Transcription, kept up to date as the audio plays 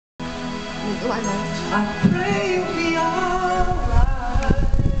I pray you'll be alright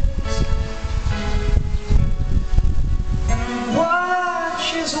and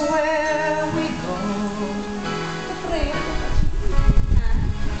watch as where we go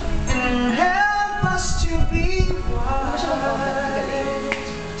and help us to be wise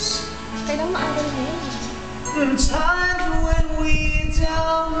in times when we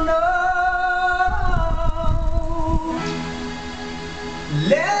don't know.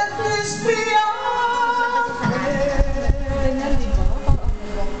 Let this be our prayer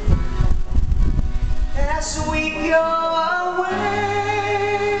as we go away.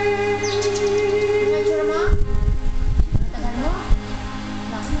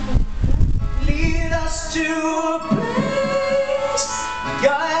 Lead us to a place,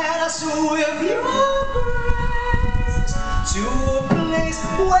 guide us with your grace, to a place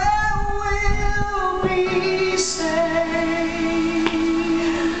where we'll be safe.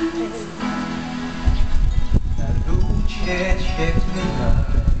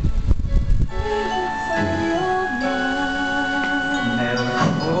 Nel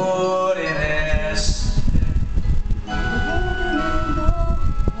cuore resta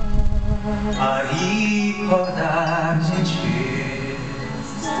a ricordarci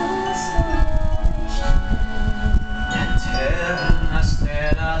l'eterna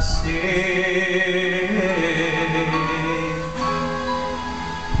stella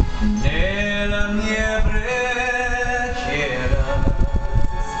nella mia preghiera.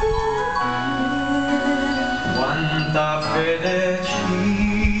 Quanta fede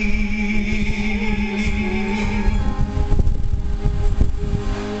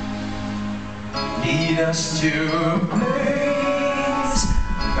lead us to a place,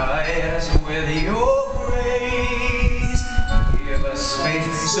 guide us with your grace, give us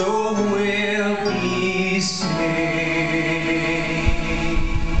faith so we'll be saved.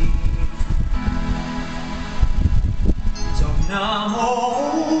 Torniamo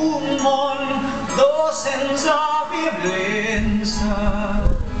un mondo senza violenza,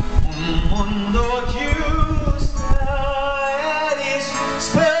 un mondo giusto e di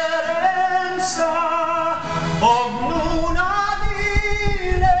speranza, ognuna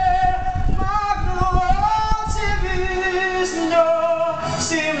vile magno attivismo,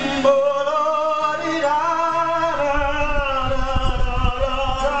 simbolo di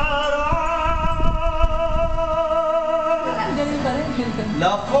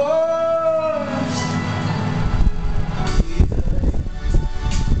la forza.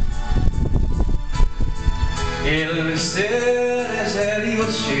 Il mistero serio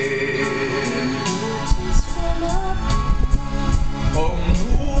c'è,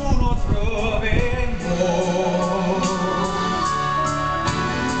 ognuno troveremo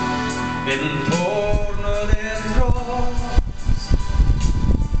intorno dentro.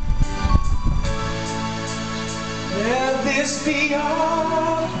 Let this be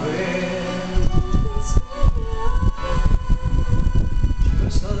our prayer,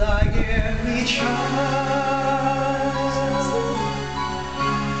 just like every child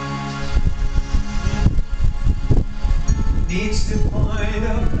needs to find a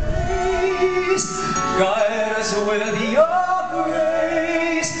place. Guide us with your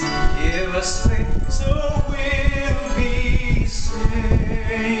grace, give us faith so we'll be safe.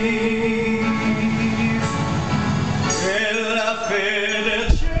 La fede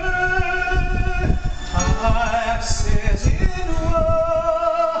c'è, access in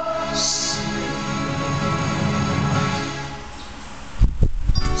us.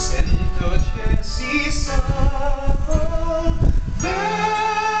 Sento che si salva.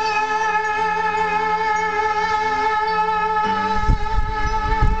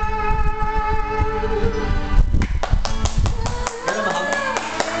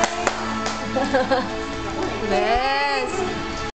 네.